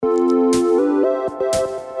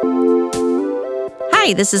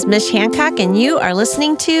Hi, this is Mish Hancock, and you are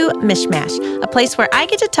listening to Mishmash, a place where I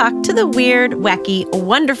get to talk to the weird, wacky,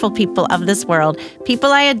 wonderful people of this world,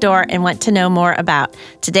 people I adore and want to know more about.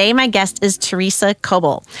 Today, my guest is Teresa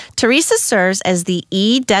Coble. Teresa serves as the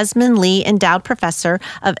E. Desmond Lee Endowed Professor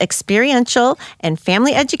of Experiential and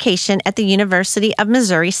Family Education at the University of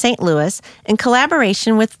Missouri St. Louis in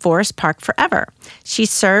collaboration with Forest Park Forever. She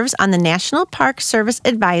serves on the National Park Service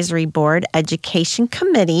Advisory Board Education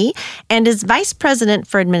Committee and is Vice President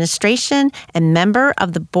for Administration and member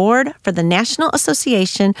of the board for the National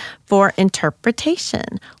Association for Interpretation.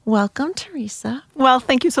 Welcome, Teresa. Well,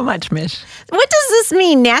 thank you so much, Mish. What does this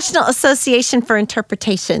mean, National Association for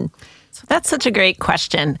Interpretation? So that's such a great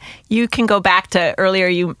question. You can go back to earlier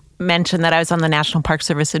you mentioned that I was on the National Park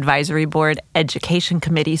Service Advisory Board Education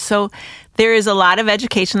Committee. So there is a lot of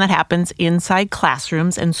education that happens inside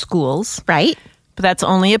classrooms and schools. Right. But that's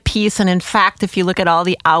only a piece. And in fact, if you look at all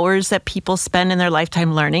the hours that people spend in their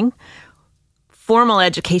lifetime learning, formal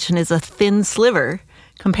education is a thin sliver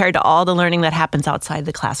compared to all the learning that happens outside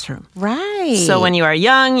the classroom. Right. So when you are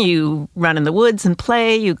young, you run in the woods and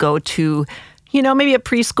play. You go to, maybe a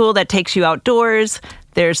preschool that takes you outdoors.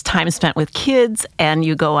 There's time spent with kids, and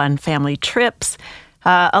you go on family trips.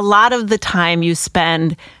 A lot of the time you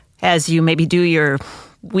spend as you maybe do your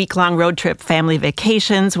week-long road trip family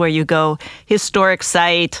vacations where you go historic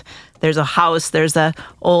site, there's a house, there's a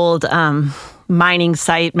old mining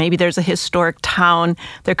site, maybe there's a historic town,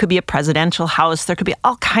 there could be a presidential house, there could be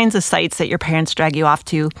all kinds of sites that your parents drag you off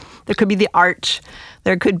to. There could be the Arch,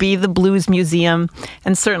 there could be the Blues Museum,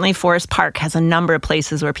 and certainly Forest Park has a number of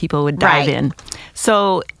places where people would dive in.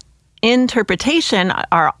 So interpretation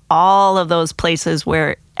are all of those places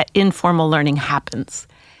where informal learning happens.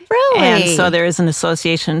 Really? And so there is an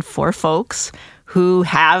association for folks who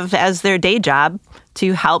have as their day job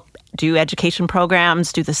to help do education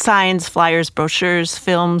programs, do the signs, flyers, brochures,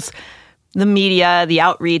 films, the media, the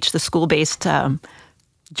outreach, the school-based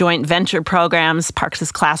joint venture programs, Parks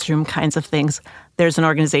as Classroom kinds of things. There's an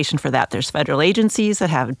organization for that. There's federal agencies that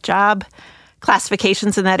have job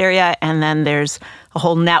classifications in that area, and then there's a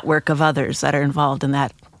whole network of others that are involved in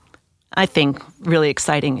that, I think, really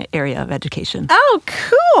exciting area of education. Oh,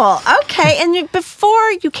 cool. Okay. And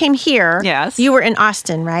before you came here, Yes. You were in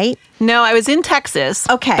Austin, right? No, I was in Texas.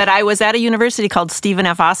 Okay. But I was at a university called Stephen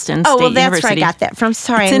F. Austin State Oh, well, that's University. where I got that from.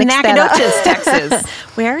 Sorry, It's I in mixed that up. Nacogdoches, Texas.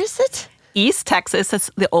 Where is it? East Texas. That's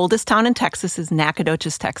the oldest town in Texas is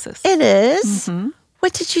Nacogdoches, Texas. It is? Mm-hmm.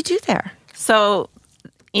 What did you do there? So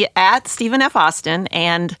at Stephen F. Austin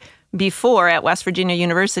and before at West Virginia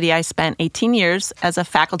University, I spent 18 years as a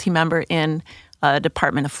faculty member in a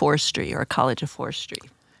Department of Forestry or a College of Forestry.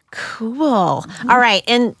 Cool. Mm-hmm. All right.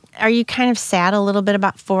 And are you kind of sad a little bit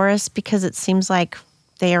about forests because it seems like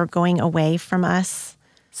they are going away from us?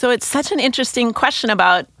 So it's such an interesting question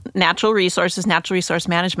about natural resources, natural resource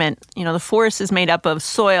management. The forest is made up of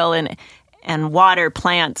soil and water,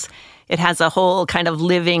 plants. It has a whole kind of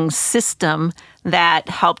living system that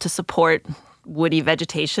help to support woody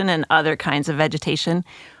vegetation and other kinds of vegetation.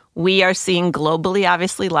 We are seeing globally,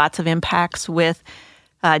 obviously, lots of impacts with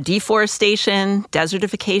deforestation,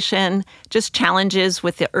 desertification, just challenges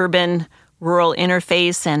with the urban-rural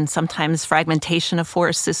interface and sometimes fragmentation of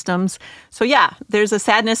forest systems. So yeah, there's a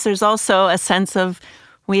sadness. There's also a sense of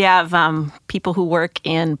we have people who work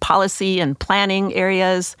in policy and planning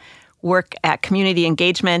areas, work at community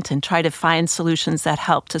engagement and try to find solutions that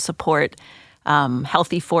help to support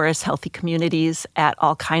healthy forests, healthy communities at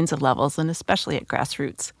all kinds of levels, and especially at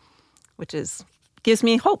grassroots, which gives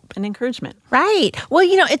me hope and encouragement. Right. Well,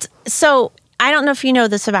 it's so I don't know if you know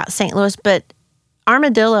this about St. Louis, but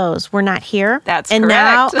armadillos were not here. That's and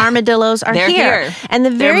correct. now armadillos are They're here. And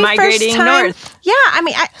the very They're first migrating time, north.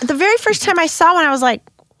 Yeah, the very first time I saw one, I was like,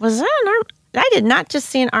 was that an armadillo? I did not just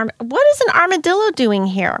see an armadillo. What is an armadillo doing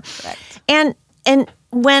here? Correct. And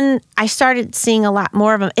when I started seeing a lot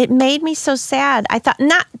more of them, it made me so sad. I thought,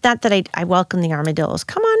 not that I welcome the armadillos.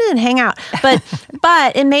 Come on in, hang out.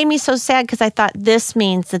 But it made me so sad because I thought this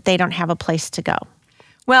means that they don't have a place to go.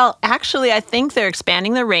 Well, actually, I think they're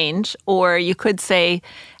expanding the range, or you could say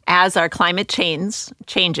as our climate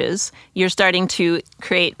changes, you're starting to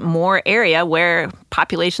create more area where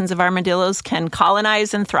populations of armadillos can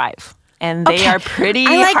colonize and thrive. And they are pretty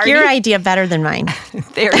I like hardy. your idea better than mine.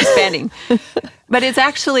 They're expanding. But it's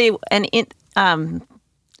actually an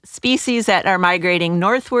species that are migrating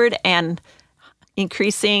northward and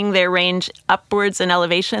increasing their range upwards in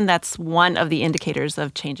elevation. That's one of the indicators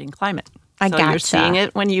of changing climate. I So gotcha. you're seeing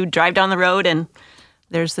it when you drive down the road and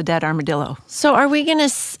there's the dead armadillo. So are we gonna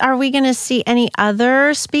see any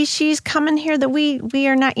other species coming here that we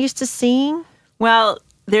are not used to seeing? Well,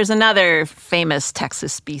 There's another famous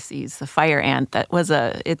Texas species, the fire ant.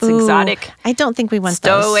 It's exotic. I don't think we want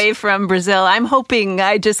Stow those. away from Brazil. I'm hoping,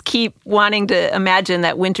 I just keep wanting to imagine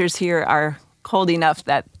that winters here are cold enough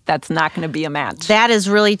that that's not going to be a match. That is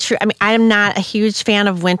really true. I mean, I'm not a huge fan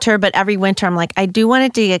of winter, but every winter I'm like, I do want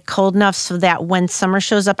it to get cold enough so that when summer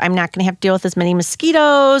shows up, I'm not going to have to deal with as many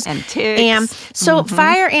mosquitoes. And ticks. And so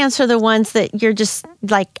fire ants are the ones that you're just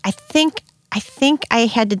like, I think I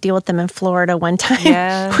had to deal with them in Florida one time.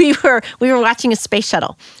 Yeah. We were watching a space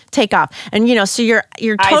shuttle take off, and so your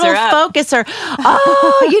total focus are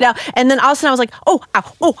and then all of a sudden I was like,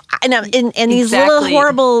 and these little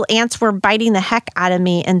horrible ants were biting the heck out of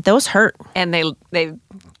me, and those hurt. And they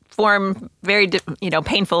form very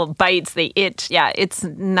painful bites. They itch. Yeah, it's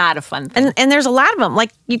not a fun thing. And there's a lot of them.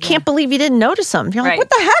 Like you can't believe you didn't notice them. You're like, what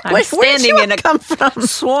the heck? Where did you come from?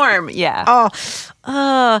 Swarm. Yeah.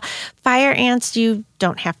 Fire ants, you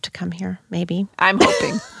don't have to come here, maybe. I'm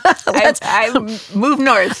hoping. I move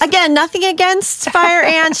north. Again, nothing against fire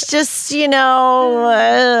ants, just,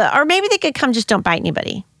 or maybe they could come, just don't bite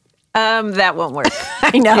anybody. That won't work.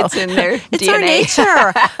 I know. It's in their it's DNA. Our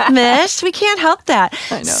nature, Mish. We can't help that.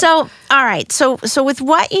 I know. So, all right. So with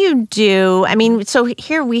what you do, I mean, so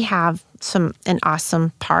here we have an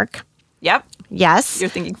awesome park. Yep. Yes. You're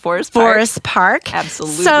thinking Forest Park. Forest Park.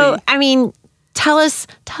 Absolutely. So, I mean, tell us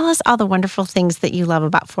all the wonderful things that you love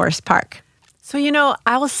about Forest Park. So,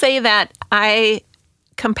 I will say that I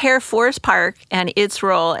compare Forest Park and its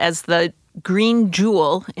role as the green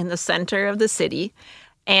jewel in the center of the city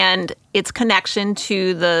and its connection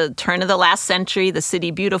to the turn of the last century, the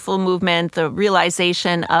City Beautiful movement, the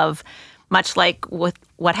realization of, much like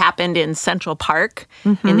what happened in Central Park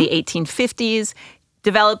in the 1850s,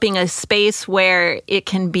 developing a space where it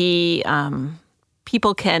can be,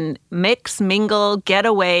 people can mix, mingle, get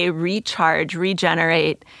away, recharge,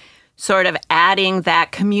 regenerate, sort of adding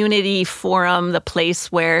that community forum, the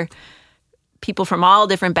place where people from all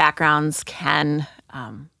different backgrounds can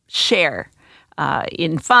share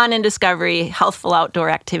in fun and discovery, healthful outdoor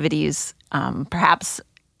activities, perhaps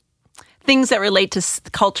things that relate to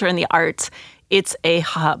culture and the arts. It's a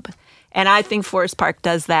hub. And I think Forest Park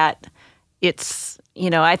does that.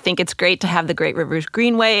 I think it's great to have the Great Rivers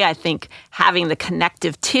Greenway. I think having the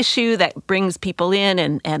connective tissue that brings people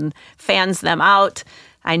in and fans them out.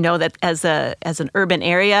 I know that as an urban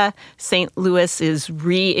area, St. Louis is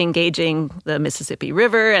re-engaging the Mississippi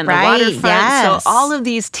River and the waterfront. Yes. So all of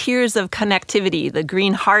these tiers of connectivity, the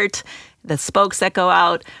Green Heart, the spokes that go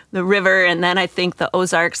out, the river, and then I think the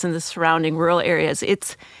Ozarks and the surrounding rural areas.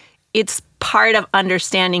 It's part of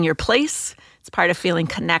understanding your place. It's part of feeling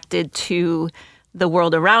connected to the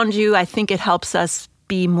world around you. I think it helps us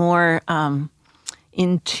be more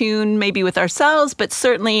in tune maybe with ourselves, but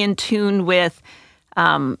certainly in tune with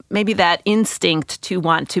maybe that instinct to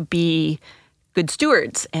want to be good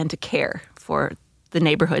stewards and to care for the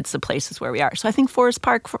neighborhoods, the places where we are. So I think Forest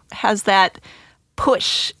Park has that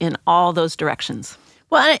push in all those directions.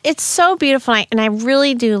 Well, it's so beautiful, and I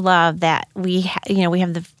really do love that we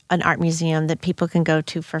have an art museum that people can go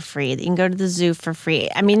to for free. That you can go to the zoo for free.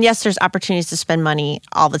 I mean, yes, there's opportunities to spend money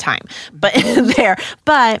all the time, but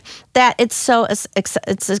that it's so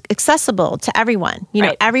it's accessible to everyone.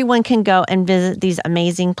 Everyone can go and visit these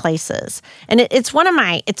amazing places, and it's one of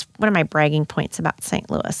my bragging points about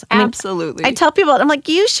St. Louis. Absolutely, I tell people, I'm like,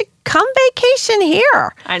 you should come vacation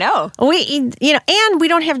here. I know. And we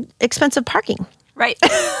don't have expensive parking. Right.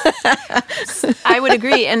 I would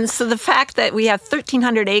agree. And so the fact that we have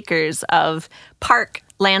 1,300 acres of park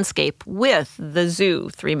landscape with the zoo,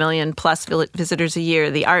 3 million plus visitors a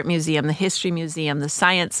year, the art museum, the history museum, the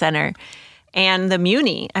science center, and the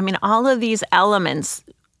Muni. I mean, all of these elements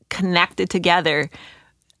connected together,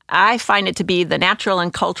 I find it to be the natural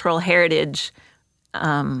and cultural heritage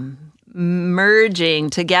merging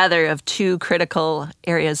together of two critical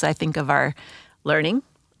areas, I think, of our learning,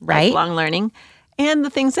 lifelong learning, and the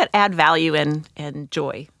things that add value and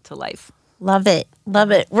joy to life. Love it.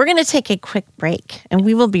 Love it. We're going to take a quick break, and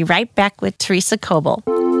we will be right back with Teresa Coble.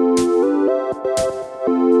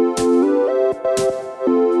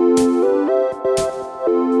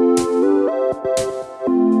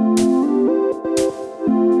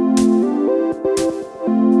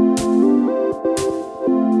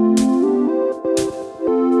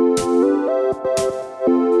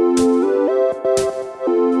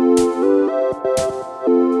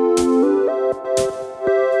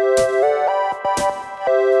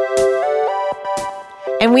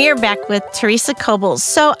 And we are back with Teresa Coble.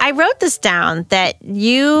 So I wrote this down that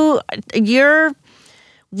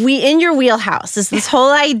in your wheelhouse is this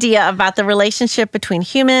whole idea about the relationship between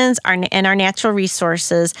humans and our natural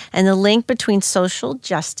resources and the link between social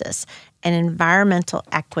justice and environmental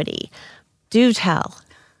equity. Do tell.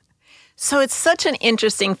 So it's such an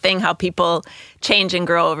interesting thing how people change and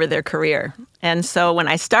grow over their career. And so when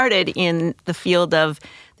I started in the field of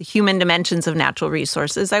the human dimensions of natural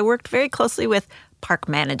resources, I worked very closely with park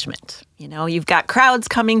management. You know, you've got crowds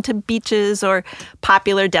coming to beaches or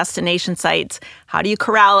popular destination sites. How do you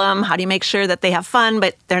corral them? How do you make sure that they have fun,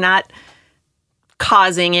 but they're not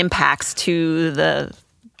causing impacts to the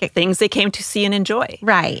things they came to see and enjoy?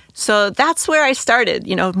 Right. So that's where I started,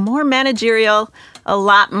 more managerial, a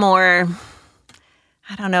lot more,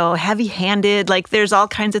 heavy-handed. Like there's all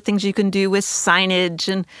kinds of things you can do with signage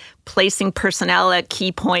and placing personnel at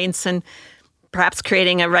key points and perhaps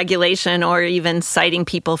creating a regulation or even citing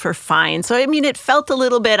people for fines. So, it felt a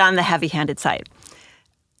little bit on the heavy-handed side.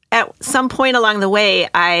 At some point along the way,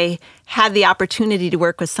 I had the opportunity to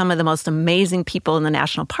work with some of the most amazing people in the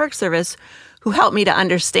National Park Service who helped me to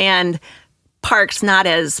understand parks not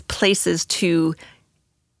as places to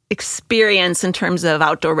experience in terms of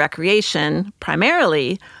outdoor recreation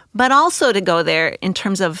primarily, but also to go there in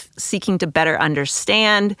terms of seeking to better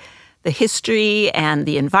understand the history and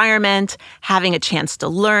the environment, having a chance to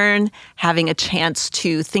learn, having a chance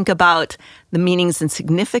to think about the meanings and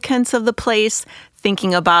significance of the place,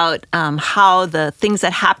 thinking about how the things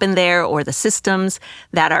that happen there or the systems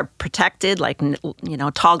that are protected, like,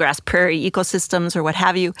 tall grass prairie ecosystems or what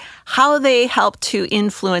have you, how they help to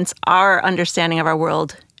influence our understanding of our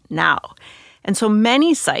world now. And so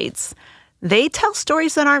many sites, they tell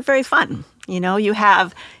stories that aren't very fun. You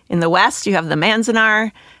have, in the West, you have the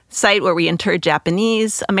Manzanar site where we interred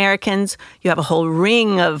Japanese Americans. You have a whole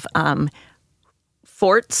ring of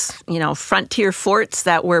forts, frontier forts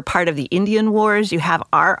that were part of the Indian Wars. You have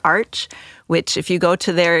our arch, which if you go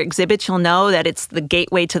to their exhibits, you'll know that it's the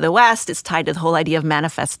gateway to the West. It's tied to the whole idea of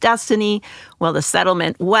manifest destiny. Well, the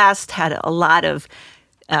settlement West had a lot of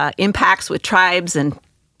impacts with tribes and,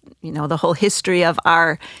 the whole history of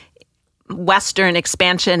our Western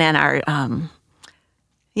expansion and our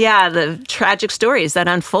the tragic stories that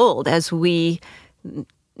unfold as we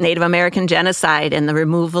Native American genocide and the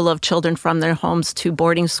removal of children from their homes to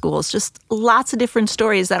boarding schools, just lots of different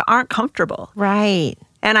stories that aren't comfortable. Right.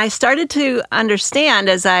 And I started to understand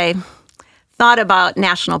as I thought about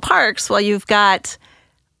national parks, well, you've got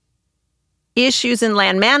issues in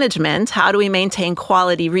land management. How do we maintain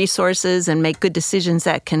quality resources and make good decisions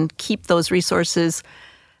that can keep those resources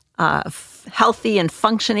healthy and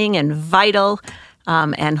functioning and vital?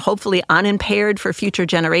 And hopefully unimpaired for future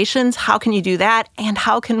generations. How can you do that? And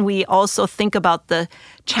how can we also think about the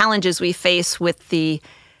challenges we face with the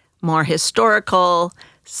more historical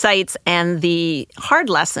sites and the hard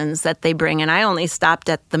lessons that they bring? And I only stopped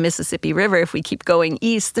at the Mississippi River. If we keep going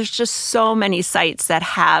east, there's just so many sites that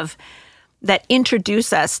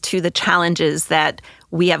introduce us to the challenges that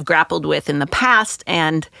we have grappled with in the past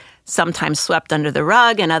and sometimes swept under the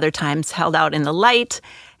rug and other times held out in the light.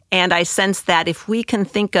 And I sense that if we can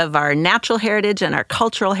think of our natural heritage and our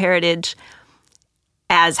cultural heritage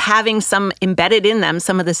as having some embedded in them,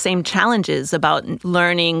 some of the same challenges about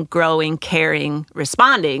learning, growing, caring,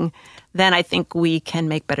 responding, then I think we can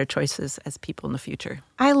make better choices as people in the future.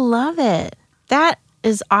 I love it. That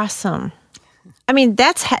is awesome.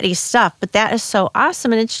 That's heady stuff, but that is so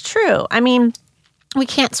awesome. And it's true. We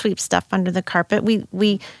can't sweep stuff under the carpet.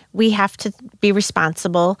 We have to be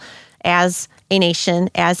responsible as a nation,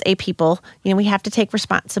 as a people. We have to take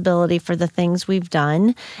responsibility for the things we've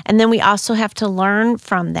done. And then we also have to learn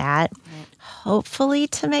from that, hopefully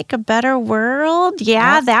to make a better world.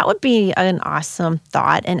 Yeah, that would be an awesome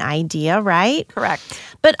thought and idea, right? Correct.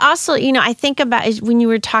 But also, I think about when you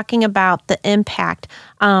were talking about the impact,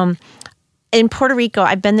 in Puerto Rico,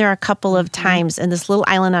 I've been there a couple of times in this little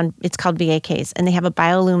island it's called Vieques, and they have a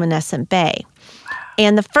bioluminescent bay.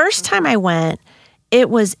 And the first time I went, it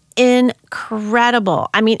was incredible.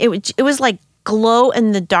 It was like glow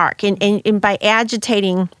in the dark, and by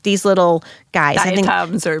agitating these little guys,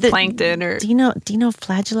 diatoms or plankton or dino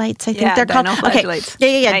flagellates, I think they're called. Flagellates.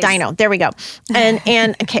 Okay, Nice. Dino. There we go.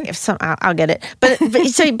 And okay, I'll get it. But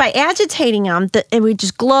so by agitating them, it would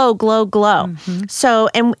just glow. Mm-hmm. So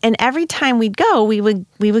and every time we'd go, we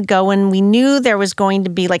would go when we knew there was going to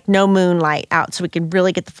be like no moonlight out, so we could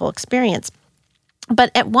really get the full experience.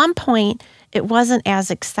 But at one point, it wasn't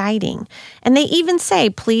as exciting. And they even say,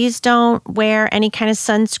 please don't wear any kind of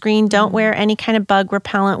sunscreen, don't wear any kind of bug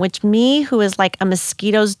repellent, which me, who is like a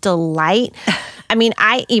mosquito's delight, I mean,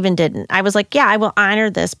 I even didn't. I was like, yeah, I will honor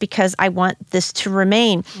this because I want this to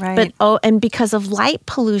remain. Right. But and because of light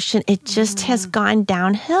pollution, it just has gone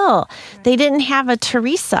downhill. They didn't have a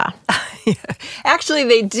Teresa. Actually,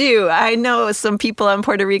 they do. I know some people in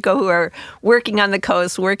Puerto Rico who are working on the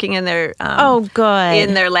coast, working in their good.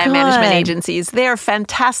 in their land management agencies. They are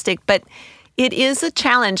fantastic, but it is a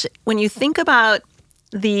challenge when you think about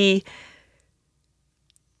the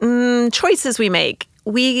choices we make.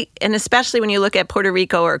 And especially when you look at Puerto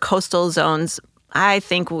Rico or coastal zones, I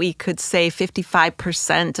think we could say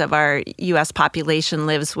 55% of our U.S. population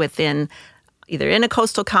lives within either in a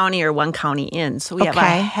coastal county or one county in. So we have a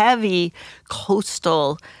heavy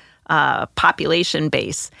coastal population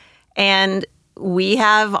base. And we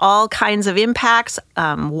have all kinds of impacts,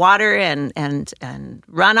 water and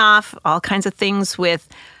runoff, all kinds of things with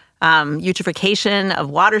eutrophication of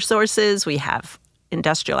water sources. We have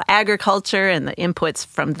industrial agriculture and the inputs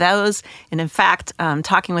from those. And in fact,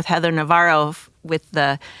 talking with Heather Navarro with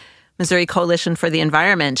the Missouri Coalition for the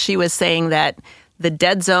Environment, she was saying that the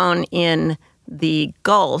dead zone in the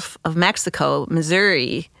Gulf of Mexico,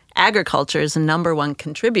 Missouri, agriculture is the number one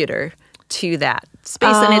contributor to that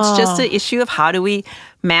space. And it's just an issue of how do we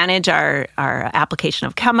manage our application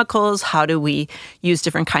of chemicals? How do we use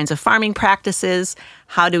different kinds of farming practices?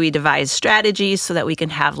 How do we devise strategies so that we can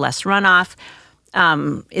have less runoff?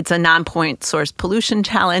 It's a non-point source pollution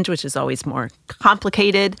challenge, which is always more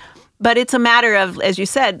complicated. But it's a matter of, as you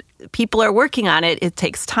said, people are working on it. It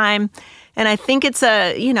takes time. And I think it's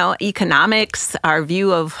economics, our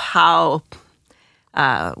view of how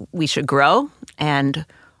we should grow and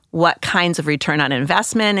what kinds of return on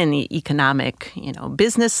investment in the economic,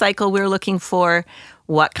 business cycle we're looking for,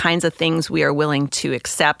 what kinds of things we are willing to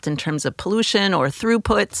accept in terms of pollution or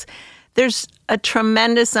throughputs. There's a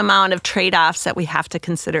tremendous amount of trade-offs that we have to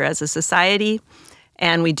consider as a society,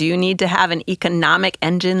 and we do need to have an economic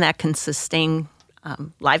engine that can sustain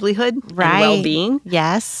livelihood and well-being.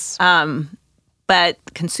 Yes. But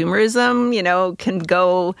consumerism, can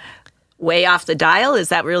go way off the dial. Is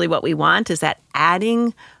that really what we want? Is that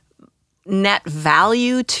adding net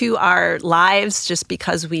value to our lives just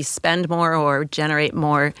because we spend more or generate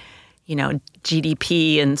more,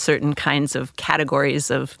 GDP in certain kinds of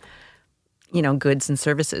categories of goods and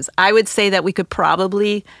services? I would say that we could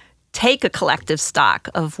probably take a collective stock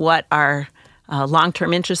of what our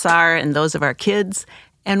long-term interests are and those of our kids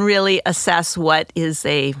and really assess what is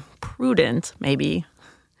a prudent, maybe,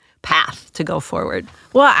 path to go forward.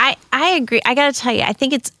 Well, I agree. I got to tell you, I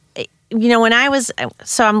think it's, when I was,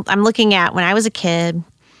 I'm looking at when I was a kid,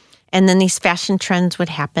 and then these fashion trends would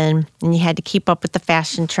happen and you had to keep up with the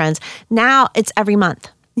fashion trends. Now it's every month.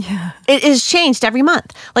 Yeah. It is changed every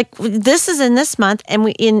month. Like this is in this month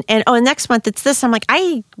and next month it's this. I'm like,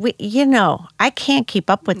 I can't keep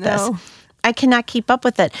up with this. I cannot keep up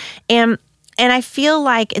with it. And I feel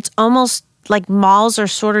like it's almost like malls are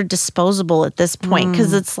sort of disposable at this point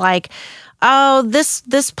because it's like, oh,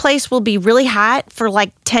 this place will be really hot for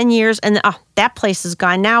like 10 years and that place is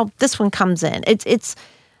gone. Now this one comes in. It's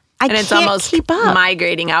almost keep up.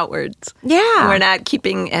 Migrating outwards. Yeah. We're not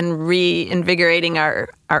keeping and reinvigorating our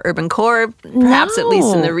urban core, perhaps at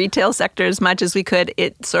least in the retail sector as much as we could.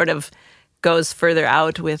 It sort of goes further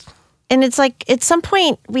out with. And it's like at some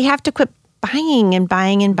point we have to quit buying and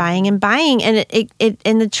buying and buying and buying. And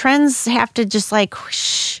and the trends have to just like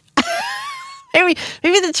whoosh. Maybe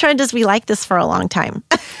the trend is we like this for a long time.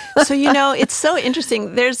 So, it's so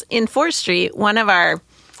interesting. There's in forestry, one of our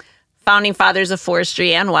founding fathers of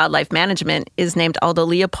forestry and wildlife management is named Aldo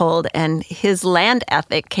Leopold, and his land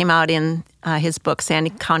ethic came out in his book, Sandy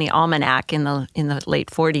County Almanac, in the late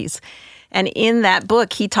 40s. And in that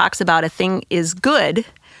book, he talks about a thing is good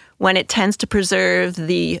when it tends to preserve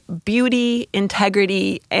the beauty,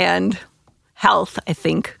 integrity, and health, I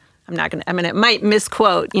think. I might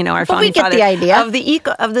misquote, our founding father, the idea. of the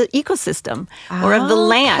ecosystem or of the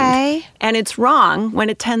land. And it's wrong when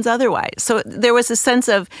it tends otherwise. So there was a sense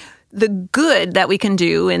of the good that we can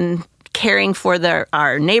do in caring for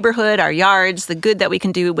our neighborhood, our yards, the good that we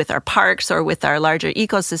can do with our parks or with our larger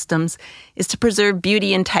ecosystems is to preserve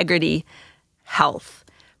beauty, integrity, health.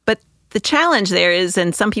 But the challenge there is,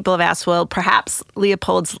 and some people have asked, well, perhaps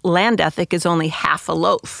Leopold's land ethic is only half a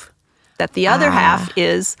loaf, that the other half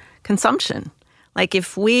is consumption. Like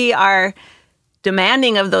if we are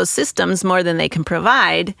demanding of those systems more than they can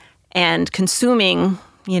provide and consuming,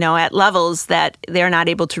 at levels that they're not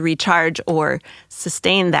able to recharge or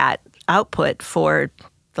sustain that output for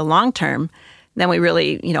the long term, then we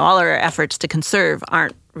really, all our efforts to conserve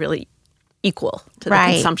aren't really equal to the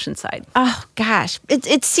consumption side. Oh, gosh.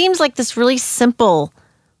 It seems like this really simple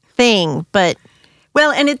thing, but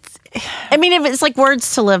Well, and if it's like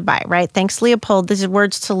words to live by, right? Thanks, Leopold. This is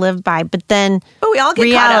words to live by. But then we all get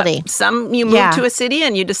reality. Caught up. Some you move to a city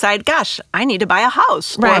and you decide, gosh, I need to buy a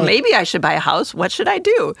house. Right. Or maybe I should buy a house. What should I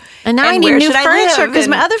do? And now I need new furniture because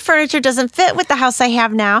my other furniture doesn't fit with the house I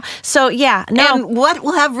have now. So, And what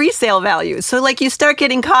will have resale value? So, like, you start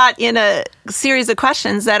getting caught in a series of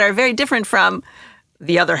questions that are very different from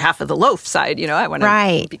the other half of the loaf side. I want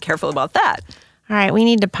to be careful about that. All right, we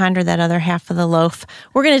need to ponder that other half of the loaf.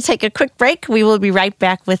 We're going to take a quick break. We will be right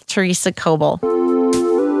back with Teresa Kobel.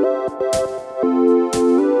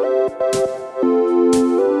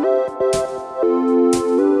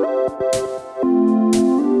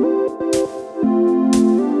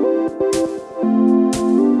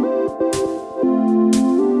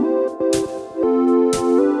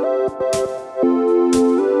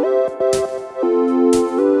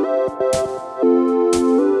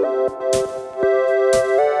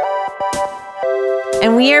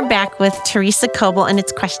 And we are back with Teresa Kobel, and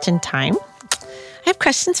it's question time. I have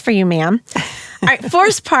questions for you, ma'am. All right,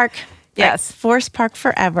 Forest Park. Yes. Right, Forest Park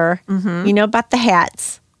forever. Mm-hmm. You know about the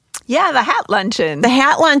hats. Yeah, the hat luncheon. The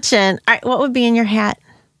hat luncheon. All right, what would be in your hat?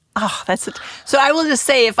 Oh, so I will just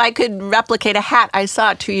say, if I could replicate a hat I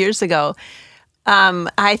saw 2 years ago,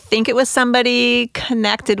 I think it was somebody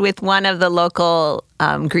connected with one of the local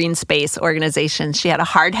green space organizations. She had a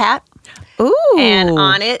hard hat. Ooh. And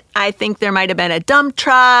on it, I think there might have been a dump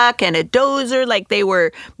truck and a dozer, like they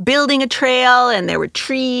were building a trail and there were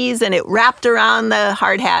trees and it wrapped around the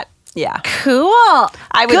hard hat. Yeah. Cool.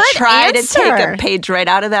 I would try to take a page right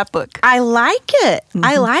out of that book. I like it. Mm-hmm.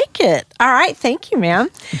 I like it. All right. Thank you, ma'am.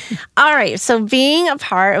 All right. So being a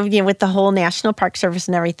part of, with the whole National Park Service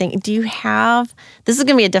and everything, do you have, this is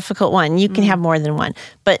going to be a difficult one. You can have more than one,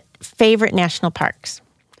 but favorite national parks?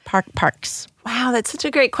 Parks. Wow, that's such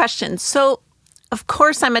a great question. So, of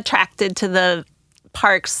course, I'm attracted to the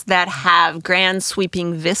parks that have grand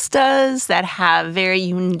sweeping vistas, that have very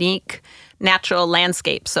unique natural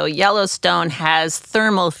landscapes. So Yellowstone has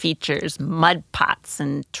thermal features, mud pots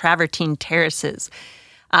and travertine terraces,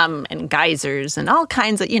 and geysers and all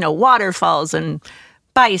kinds of, waterfalls and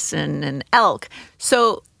bison and elk.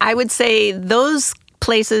 So I would say those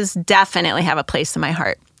places definitely have a place in my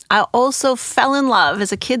heart. I also fell in love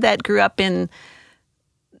as a kid that grew up in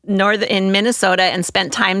Minnesota and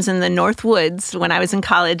spent times in the North Woods when I was in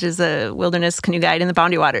college as a wilderness canoe guide in the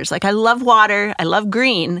Boundary Waters. Like, I love water, I love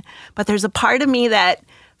green, but there's a part of me that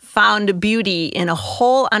found beauty in a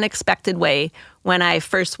whole unexpected way when I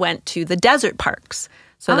first went to the desert parks.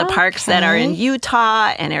 So the parks that are in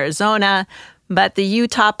Utah and Arizona, but the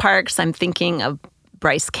Utah parks, I'm thinking of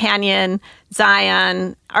Bryce Canyon,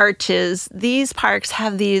 Zion, Arches. These parks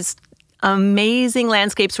have these amazing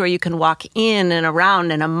landscapes where you can walk in and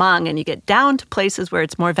around and among, and you get down to places where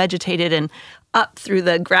it's more vegetated and up through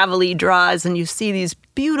the gravelly draws, and you see these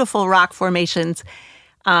beautiful rock formations.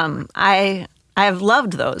 I have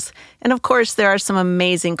loved those. And of course, there are some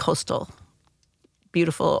amazing coastal,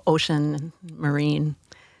 beautiful ocean and marine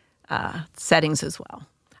settings as well.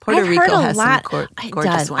 Puerto Rico has some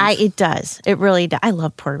gorgeous ones. It does. It really does. I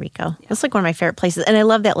love Puerto Rico. Yeah. It's like one of my favorite places. And I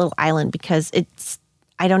love that little island because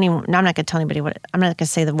I'm not going to tell anybody I'm not going to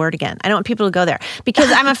say the word again. I don't want people to go there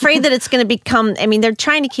because I'm afraid that it's going to become, they're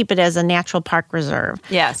trying to keep it as a natural park reserve.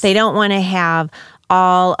 Yes. They don't want to have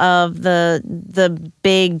all of the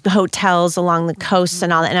big hotels along the coast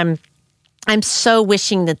and all that. And I'm so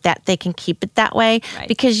wishing that they can keep it that way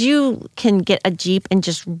because you can get a Jeep and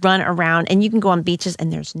just run around and you can go on beaches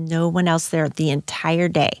and there's no one else there the entire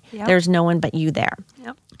day. Yep. There's no one but you there.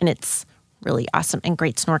 Yep. And it's really awesome and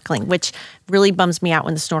great snorkeling, which really bums me out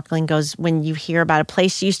when the snorkeling goes, when you hear about a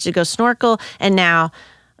place you used to go snorkel and now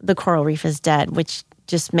the coral reef is dead, which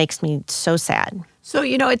just makes me so sad. So,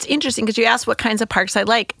 it's interesting because you asked what kinds of parks I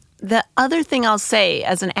like. The other thing I'll say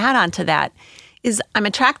as an add-on to that is I'm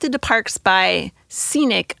attracted to parks by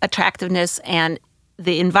scenic attractiveness and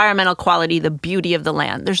the environmental quality, the beauty of the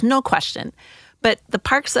land. There's no question. But the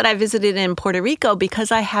parks that I visited in Puerto Rico,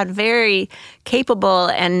 because I had very capable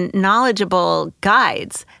and knowledgeable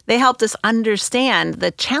guides, they helped us understand the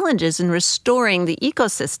challenges in restoring the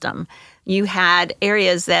ecosystem. You had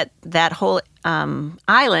areas that whole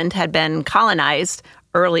island had been colonized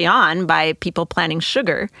early on by people planting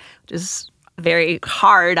sugar, which is very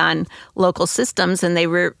hard on local systems, and they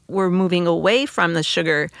were moving away from the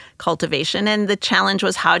sugar cultivation. And the challenge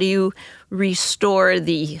was, how do you restore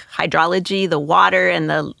the hydrology, the water, and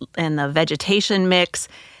the vegetation mix?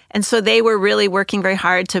 And so they were really working very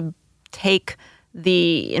hard to take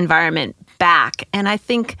the environment back. And I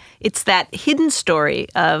think it's that hidden story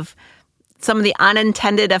of some of the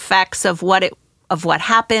unintended effects of what of what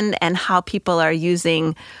happened and how people are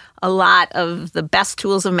using a lot of the best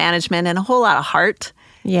tools of management and a whole lot of heart.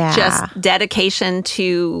 Yeah. Just dedication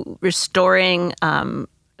to restoring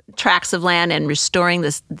tracts of land and restoring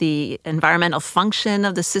the environmental function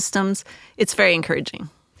of the systems. It's very encouraging.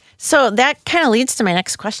 So that kind of leads to my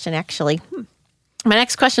next question, actually. My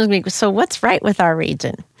next question is going to be, so what's right with our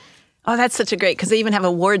region? Oh, that's such a great, because they even have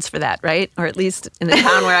awards for that, right? Or at least in the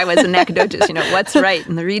town where I was in Nacogdoches, what's right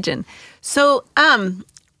in the region. So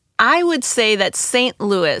I would say that St.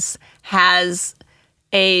 Louis has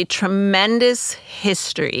a tremendous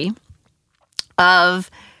history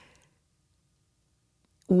of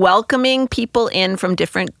welcoming people in from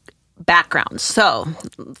different backgrounds. So,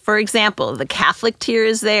 for example, the Catholic tier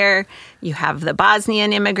is there. You have the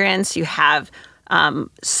Bosnian immigrants. You have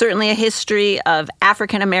certainly a history of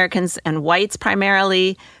African Americans and whites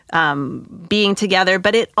primarily being together,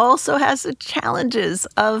 but it also has the challenges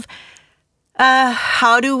of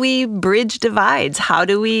how do we bridge divides? How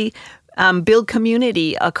do we build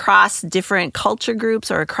community across different culture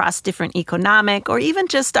groups or across different economic or even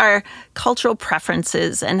just our cultural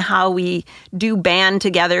preferences, and how we do band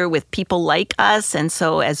together with people like us. And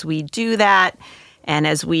so as we do that, and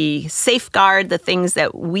as we safeguard the things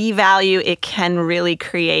that we value, it can really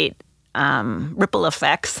create ripple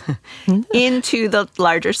effects into the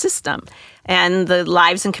larger system. And the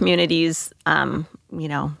lives and communities, a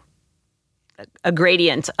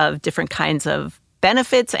gradient of different kinds of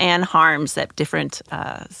benefits and harms that different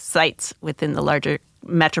sites within the larger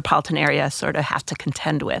metropolitan area sort of have to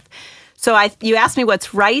contend with. So you asked me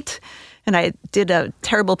what's right, and I did a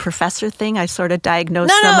terrible professor thing. I sort of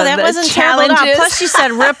diagnosed some of the challenges. No, that wasn't terrible at all. Plus, you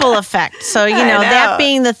said ripple effect. So, that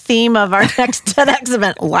being the theme of our next TEDx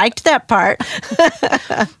event, liked that part.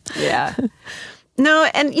 Yeah. No,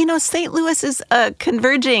 and St. Louis is a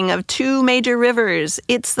converging of two major rivers.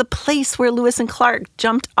 It's the place where Lewis and Clark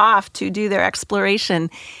jumped off to do their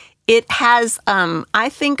exploration. It has, I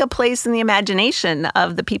think, a place in the imagination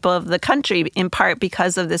of the people of the country, in part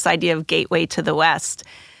because of this idea of gateway to the West.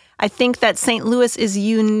 I think that St. Louis is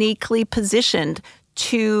uniquely positioned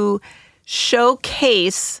to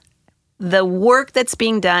showcase the work that's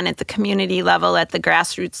being done at the community level, at the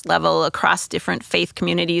grassroots level, across different faith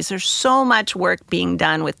communities. There's so much work being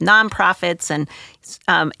done with nonprofits and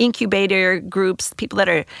incubator groups, people that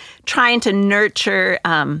are trying to nurture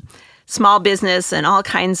small business and all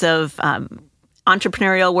kinds of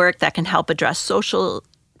entrepreneurial work that can help address social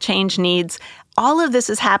change needs. All of this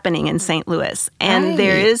is happening in St. Louis. And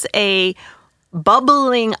there is a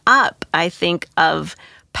bubbling up, I think, of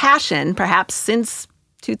passion, perhaps since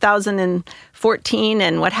 2014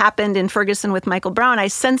 and what happened in Ferguson with Michael Brown. I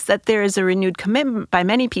sense that there is a renewed commitment by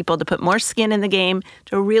many people to put more skin in the game,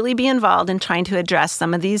 to really be involved in trying to address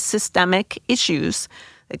some of these systemic issues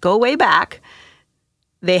that go way back.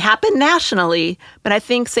 They happen nationally, but I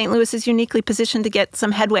think St. Louis is uniquely positioned to get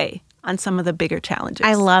some headway on some of the bigger challenges.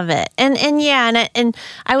 I love it. And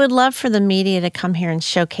I would love for the media to come here and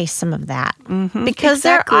showcase some of that. Mm-hmm, because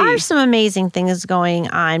exactly. There are some amazing things going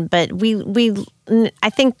on, but I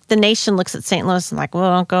think the nation looks at St. Louis and like,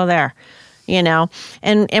 well, don't go there. And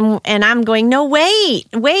I'm going, no, wait,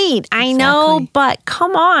 I know, but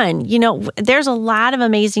come on. There's a lot of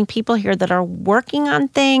amazing people here that are working on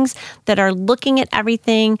things, that are looking at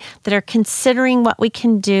everything, that are considering what we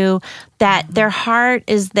can do, that their heart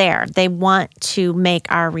is there. They want to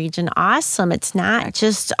make our region awesome. It's not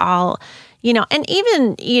just all, and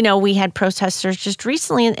even, we had protesters just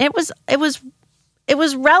recently, and it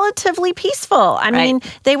was relatively peaceful. I mean,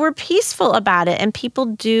 they were peaceful about it, and people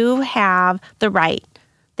do have the right.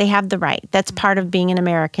 They have the right. That's part of being an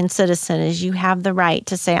American citizen, is you have the right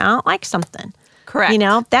to say, I don't like something.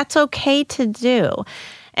 Correct. That's okay to do.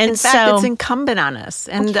 And in fact, it's incumbent on us.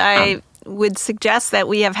 And I would suggest that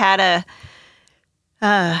we have had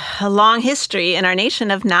a long history in our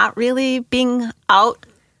nation of not really being out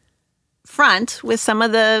front with some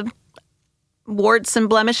of the warts and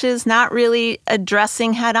blemishes, not really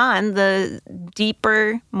addressing head on the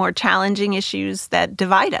deeper, more challenging issues that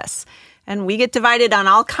divide us. And we get divided on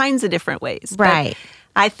all kinds of different ways. Right.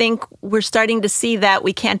 But I think we're starting to see that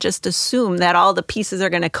we can't just assume that all the pieces are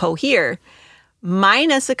going to cohere,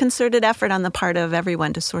 minus a concerted effort on the part of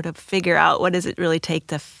everyone to sort of figure out what does it really take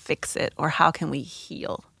to fix it, or how can we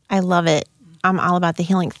heal. I love it. I'm all about the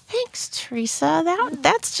healing. Thanks, Teresa.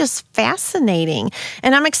 That's just fascinating.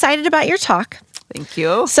 And I'm excited about your talk. Thank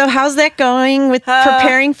you. So how's that going with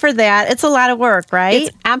preparing for that? It's a lot of work, right?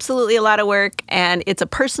 It's absolutely a lot of work, and it's a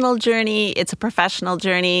personal journey. It's a professional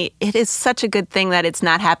journey. It is such a good thing that it's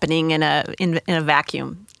not happening in a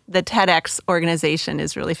vacuum. the TEDx organization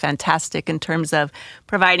is really fantastic in terms of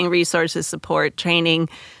providing resources, support, training,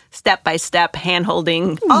 step-by-step,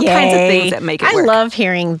 hand-holding, all kinds of things that make it work. I love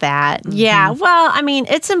hearing that. Mm-hmm. Yeah. Well, I mean,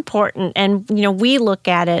 it's important. And, we look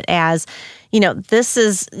at it as,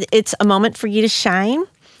 it's a moment for you to shine.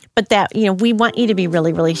 But that, we want you to be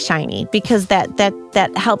really, really shiny because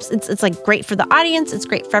that helps. It's like great for the audience. It's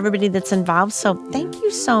great for everybody that's involved. So thank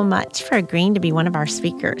you so much for agreeing to be one of our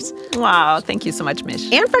speakers. Wow. Thank you so much,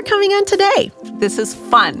 Mish. And for coming on today. This is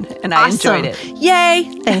fun and I enjoyed it.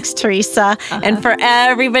 Yay. Thanks, Teresa. And for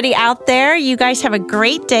everybody out there, you guys have a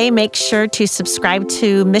great day. Make sure to subscribe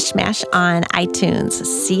to Mishmash on iTunes.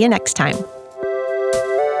 See you next time.